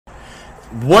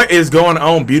What is going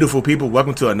on, beautiful people?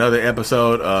 Welcome to another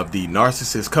episode of the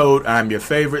Narcissist Code. I'm your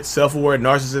favorite self-aware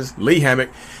narcissist, Lee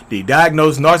Hammock, the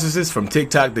diagnosed narcissist from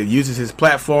TikTok that uses his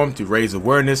platform to raise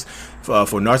awareness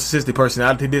for narcissistic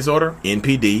personality disorder,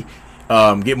 NPD,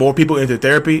 get more people into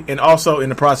therapy, and also in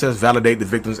the process validate the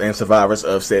victims and survivors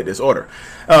of said disorder.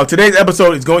 Today's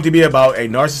episode is going to be about a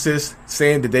narcissist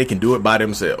saying that they can do it by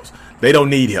themselves. They don't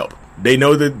need help. They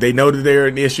know that they're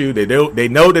an issue. They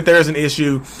know that there's an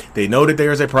issue. They know that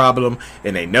there's a problem,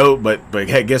 and they know. But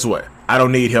hey, guess what? I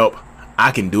don't need help.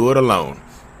 I can do it alone.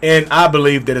 And I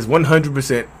believe that is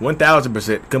 100%,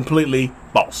 1,000% completely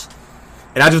false.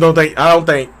 And I don't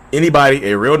think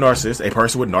anybody, a real narcissist, a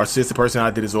person with narcissistic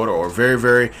personality disorder, or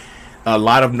a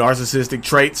lot of narcissistic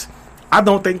traits, I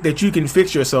don't think that you can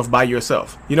fix yourself by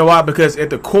yourself. You know why? Because at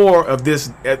the core of this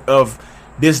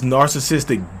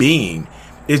narcissistic being,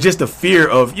 it's just a fear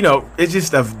of, it's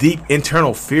just a deep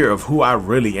internal fear of who I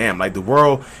really am. Like the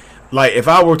world, like if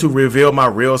I were to reveal my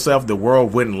real self, the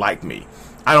world wouldn't like me.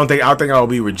 I think I would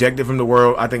be rejected from the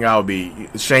world. I think I would be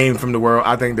shamed from the world.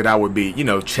 I think that I would be,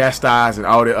 chastised and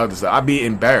all the other stuff. I'd be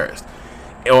embarrassed,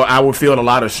 or I would feel a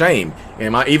lot of shame.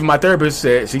 And even my therapist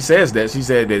said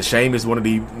that shame is one of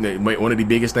the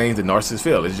biggest things that narcissists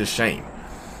feel. It's just shame,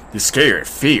 just scared,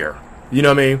 fear. You know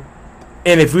what I mean?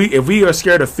 And if we are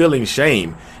scared of feeling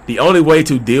shame, the only way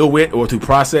to deal with or to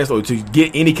process or to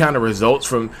get any kind of results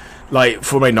from a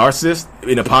narcissist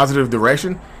in a positive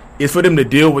direction is for them to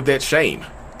deal with that shame,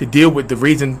 to deal with the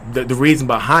reason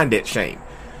behind that shame.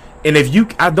 And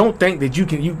I don't think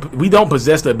that we don't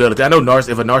possess the ability. I know if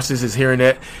a narcissist is hearing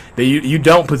that you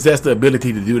don't possess the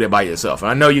ability to do that by yourself. And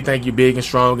I know you think you're big and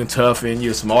strong and tough and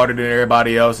you're smarter than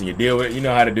everybody else and you deal with it, you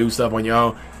know how to do stuff on your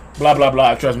own. Blah, blah,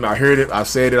 blah. Trust me, I heard it. I've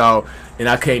said it all, and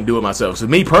I can't do it myself. So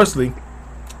me personally,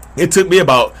 it took me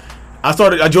I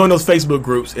joined those Facebook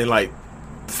groups in like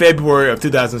February of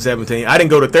 2017. I didn't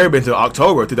go to therapy until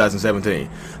October of 2017.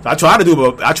 So I tried to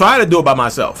do it by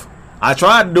myself. I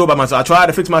tried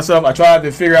to fix myself. I tried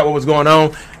to figure out what was going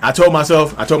on. I told my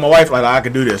wife, like, I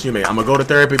could do this. I'm going to go to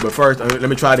therapy, but first, let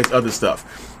me try this other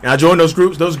stuff. And I joined those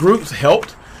groups. Those groups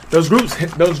helped. Those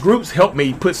groups helped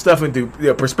me put stuff into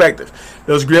perspective.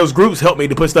 Those groups helped me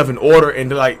to put stuff in order and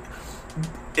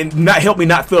not help me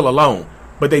not feel alone.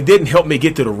 But they didn't help me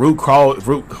get to the root cause of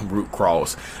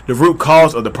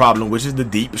the problem, which is the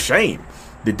deep shame,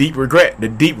 the deep regret, the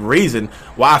deep reason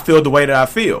why I feel the way that I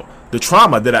feel, the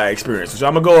trauma that I experienced. So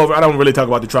I'm gonna go over. I don't really talk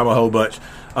about the trauma a whole bunch,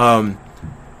 but I'm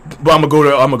gonna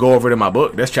go over it in my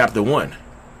book. That's chapter 1.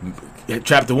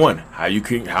 Chapter 1: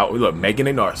 making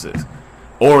a narcissist.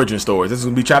 Origin stories. This is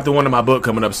going to be chapter 1 of my book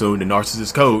coming up soon. The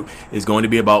Narcissist Code is going to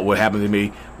be about what happened to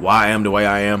me, why I am the way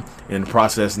I am, and the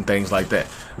process and things like that.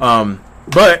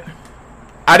 But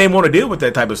I didn't want to deal with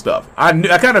that type of stuff. I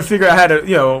kind of figured I had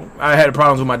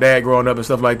problems with my dad growing up and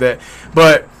stuff like that.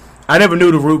 But I never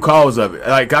knew the root cause of it.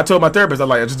 Like I told my therapist,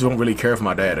 I just don't really care for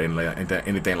my dad or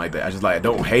anything like that. I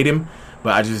don't hate him,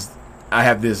 but I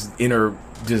have this inner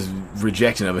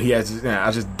rejection of it.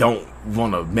 I just don't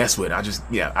want to mess with it. I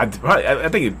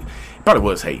think it probably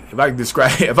was hate. If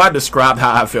I described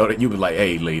how I felt, you'd be like,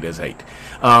 "Hey, Lee, that's hate."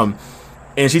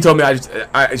 And she told me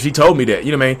she told me that,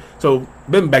 you know what I mean? So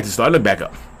let me back to the start. Let me back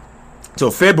up. So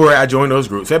February, I joined those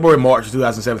groups. March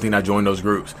 2017, I joined those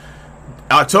groups.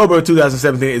 October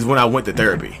 2017 is when I went to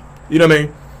therapy. You know what I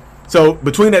mean? So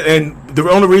between that, and the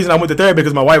only reason I went to therapy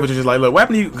because my wife was just like, "Look, what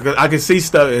happened to you?" Because I could see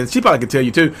stuff, and she probably could tell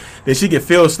you too that she could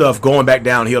feel stuff going back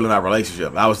downhill in our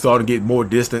relationship. I was starting to get more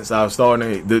distance. I was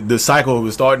the cycle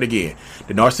was starting again.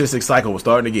 The narcissistic cycle was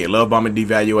starting again. Love bombing,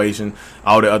 devaluation,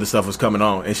 all the other stuff was coming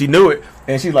on, and she knew it.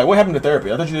 And she's like, "What happened to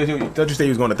therapy? I thought you said you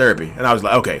was going to therapy." And I was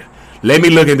like, "Okay, let me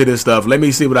look into this stuff. Let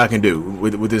me see what I can do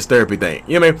with this therapy thing."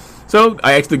 You know what I mean? So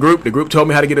I asked the group. The group told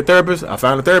me how to get a therapist. I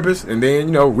found a therapist, and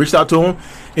then reached out to him.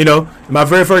 My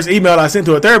very first email I sent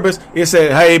to a therapist, it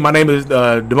said, "Hey, my name is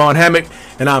Damon Hammock,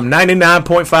 and I'm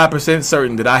 99.5%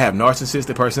 certain that I have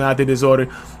narcissistic personality disorder.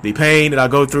 The pain that I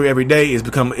go through every day has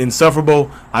become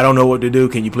insufferable. I don't know what to do.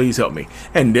 Can you please help me?"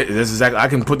 And this is exactly. I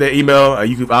can put that email.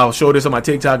 I'll show this on my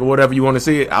TikTok or whatever you want to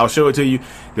see it. I'll show it to you.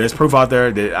 There's proof out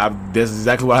there that this is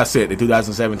exactly what I said in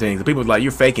 2017. The people was like,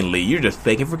 "You're faking, Lee. You're just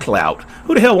faking for clout.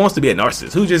 Who the hell wants to be a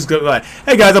narcissist? Who just go like,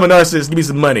 hey guys, I'm a narcissist. Give me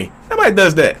some money." Nobody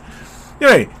does that.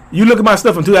 You look at my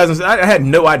stuff from 2000. I had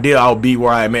no idea I'll be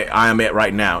where I am at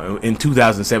right now in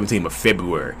 2017 of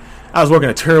February. I was working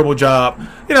a terrible job.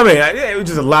 You know what I mean? It was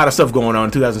just a lot of stuff going on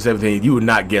in 2017. You would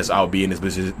not guess I'll be in this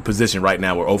position right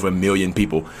now where over 1 million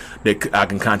people that I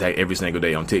can contact every single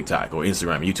day on TikTok or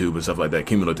Instagram, YouTube, and stuff like that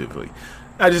cumulatively.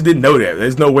 I just didn't know that.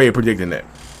 There's no way of predicting that.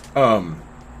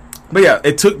 But yeah,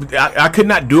 I could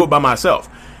not do it by myself.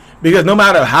 Because no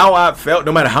matter how I felt,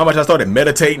 no matter how much I started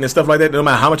meditating and stuff like that, no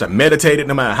matter how much I meditated,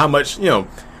 no matter how much,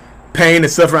 pain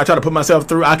and suffering I try to put myself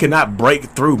through, I cannot break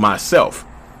through myself.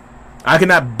 I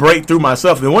cannot break through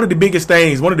myself. And one of the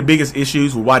biggest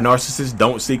issues with why narcissists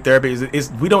don't seek therapy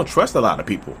is we don't trust a lot of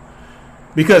people.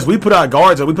 Because we put our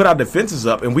guards up, we put our defenses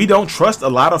up, and we don't trust a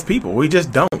lot of people. We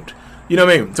just don't. You know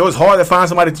what I mean? So it's hard to find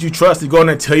somebody that you trust to go in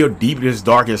there and tell your deepest,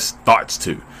 darkest thoughts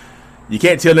to. You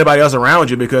can't tell anybody else around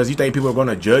you because you think people are going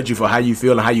to judge you for how you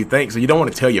feel and how you think. So you don't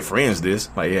want to tell your friends this.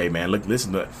 Like, hey, man, look,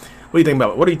 listen to it. What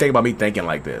do you think about me thinking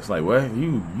like this? Like, well,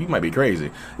 you might be crazy.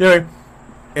 You know what I mean?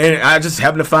 And I just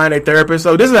happen to find a therapist.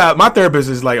 So this is how my therapist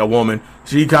is like a woman.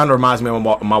 She kind of reminds me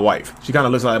of my wife. She kind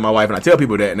of looks like my wife. And I tell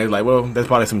people that, and they're like, well, there's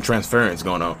probably some transference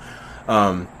going on.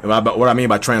 What I mean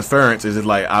by transference is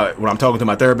like when I'm talking to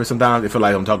my therapist, sometimes it feels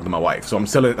like I'm talking to my wife. So I'm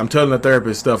telling the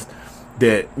therapist stuff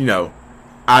that,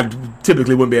 I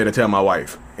typically wouldn't be able to tell my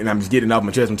wife. And I'm just getting off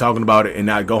my chest and talking about it, and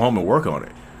I go home and work on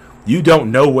it. You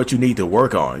don't know what you need to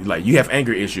work on. Like, you have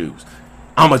anger issues.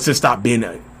 I'm going to just stop being,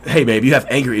 hey, babe, you have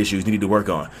anger issues you need to work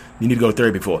on. You need to go to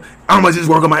therapy for. I'm going to just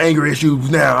work on my anger issues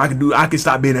now. I can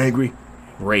stop being angry.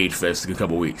 Rage fest in a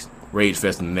couple weeks. Rage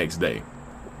fest the next day.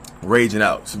 Raging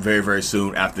out very, very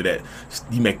soon after that.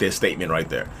 You make that statement right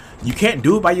there. You can't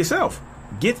do it by yourself.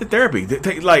 Get the therapy.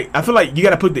 I feel like you got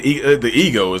to put the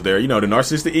ego is there. The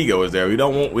narcissistic ego is there. We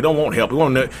don't want help. We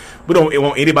don't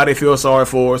want anybody to feel sorry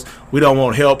for us. We don't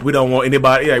want help. We don't want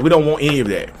anybody. We don't want any of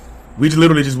that. We just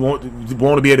literally just want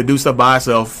to be able to do stuff by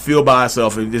ourselves, feel by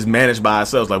ourselves, and just manage by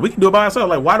ourselves. Like, we can do it by ourselves.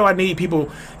 Like, why do I need people?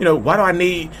 Why do I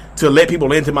need to let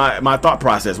people into my thought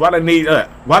process? Why do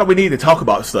we need to talk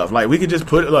about stuff? Like, we can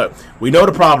just look. We know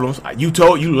the problems.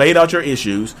 You laid out your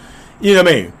issues. You know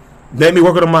what I mean? Let me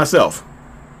work on them myself.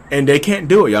 And they can't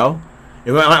do it, y'all.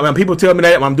 And when people tell me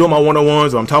that, when I'm doing my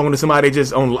one-on-ones, or I'm talking to somebody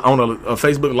just on a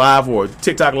Facebook Live or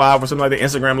TikTok Live or something like that,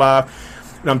 Instagram Live,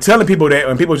 and I'm telling people that,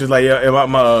 and people just like,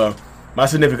 my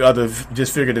significant other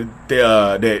just figured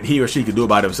that he or she could do it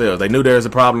by themselves. They knew there was a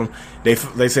problem. They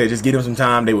said just give them some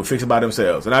time. They would fix it by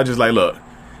themselves. And I just like, look,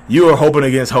 you are hoping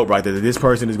against hope right there, that this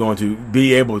person is going to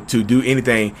be able to do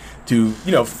anything to,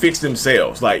 fix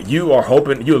themselves. Like, you're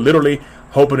literally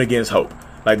hoping against hope.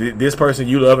 Like, this person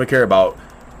you love and care about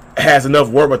has enough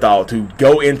wherewithal to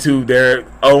go into their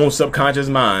own subconscious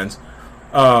minds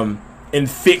and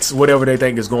fix whatever they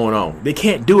think is going on. They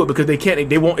can't do it because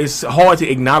it's hard to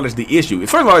acknowledge the issue.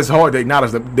 First of all, it's hard to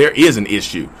acknowledge that there is an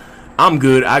issue. I'm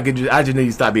good. I just need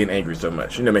to stop being angry so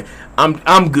much. You know what I mean?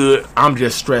 I'm good. I'm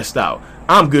just stressed out.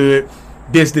 I'm good.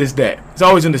 This, that. It's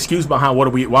always an excuse behind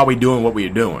why we doing what we're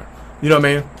doing. You know what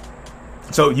I mean?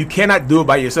 So you cannot do it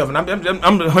by yourself. And I'm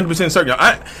 100% certain.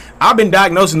 I've been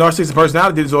diagnosed with narcissistic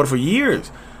personality disorder for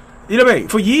years. You know what I mean?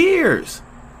 For years.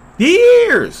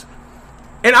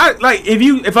 And if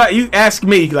you ask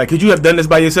me, like, could you have done this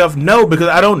by yourself? No, because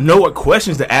I don't know what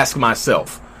questions to ask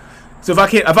myself. So if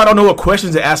I don't know what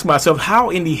questions to ask myself,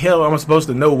 how in the hell am I supposed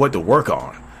to know what to work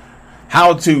on?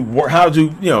 How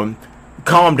to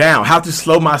calm down? How to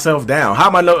slow myself down? How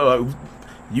am I know?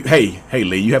 Hey,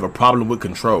 Lee, you have a problem with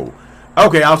control.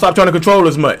 Okay, I'll stop trying to control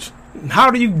as much.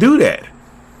 How do you do that?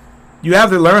 You have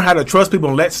to learn how to trust people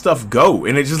and let stuff go.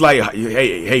 And it's just like,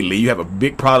 hey, Lee, you have a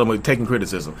big problem with taking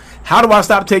criticism. How do I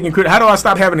stop How do I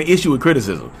stop having an issue with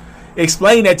criticism?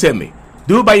 Explain that to me.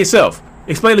 Do it by yourself.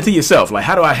 Explain it to yourself. Like,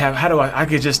 I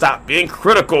could just stop being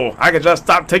critical. I could just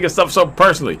stop taking stuff so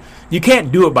personally. You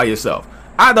can't do it by yourself.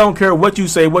 I don't care what you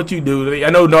say, what you do. I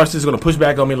know narcissists are going to push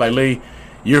back on me like, Lee,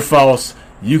 you're false.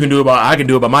 I can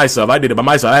do it by myself. I did it by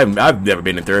myself. I've never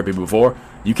been in therapy before.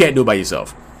 You can't do it by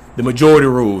yourself. The majority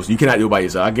rules, you cannot do it by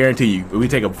yourself. I guarantee you. If we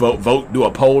take a vote, do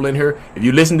a poll in here. If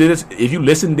you listen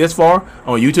this far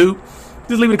on YouTube,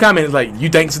 just leave in the comments like, you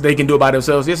think they can do it by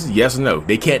themselves? Yes or no.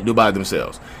 They can't do it by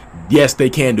themselves. Yes,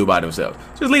 they can do it by themselves.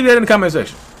 Just leave that in the comment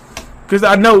section. Because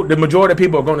I know the majority of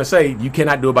people are going to say you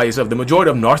cannot do it by yourself. The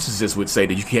majority of narcissists would say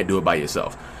that you can't do it by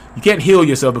yourself. You can't heal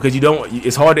yourself because you don't.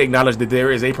 It's hard to acknowledge that there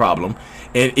is a problem,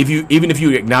 and even if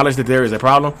you acknowledge that there is a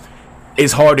problem,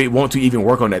 it's hard to want to even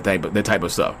work on that type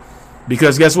of stuff.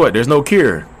 Because guess what? There's no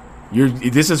cure.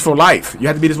 This is for life. You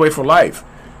have to be this way for life.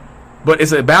 But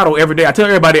it's a battle every day. I tell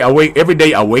everybody, every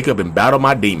day I wake up and battle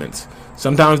my demons.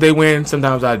 Sometimes they win.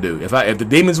 Sometimes I do. If the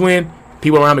demons win,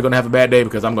 people around me are gonna have a bad day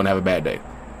because I'm gonna have a bad day.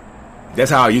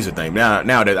 That's how I used to think. Now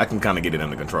that I can kind of get it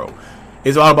under control.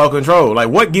 It's all about control. Like,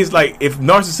 what gives, like, if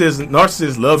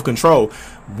narcissists love control,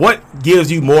 what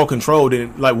gives you more control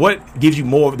than, like, what gives you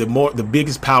the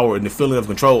biggest power and the feeling of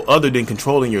control other than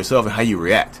controlling yourself and how you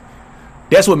react?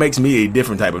 That's what makes me a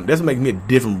different breed of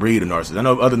narcissist. I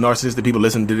know other narcissistic people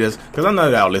listen to this because I know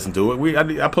y'all listen to it.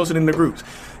 I posted in the groups.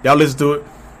 Y'all listen to it.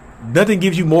 nothing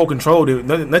gives you more control.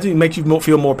 Nothing makes you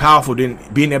feel more powerful than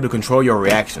being able to control your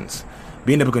reactions.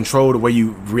 Being able to control the way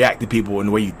you react to people and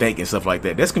the way you think and stuff like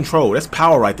that. That's control. That's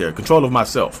power right there. Control of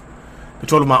myself.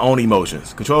 Control of my own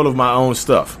emotions. Control of my own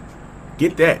stuff.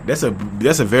 Get that. That's a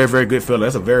very, very good feeling.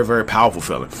 That's a very, very powerful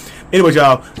feeling. Anyways,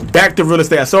 y'all, back to real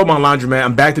estate. I sold my laundromat.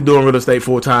 I'm back to doing real estate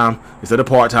full time instead of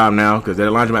part time now because that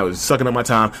laundromat was sucking up my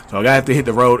time. So I got to hit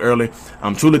the road early.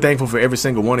 I'm truly thankful for every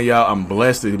single one of y'all. I'm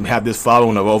blessed to have this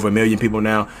following of over 1 million people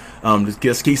now.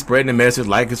 Just keep spreading the message,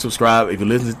 like and subscribe. If you're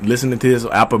listening to this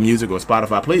on Apple Music or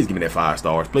Spotify, please give me that 5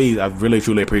 stars. Please, I really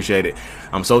truly appreciate it.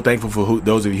 I'm so thankful for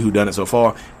those of you who done it so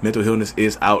far. Mental Illness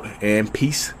is out, and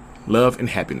peace, love, and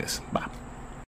happiness. Bye.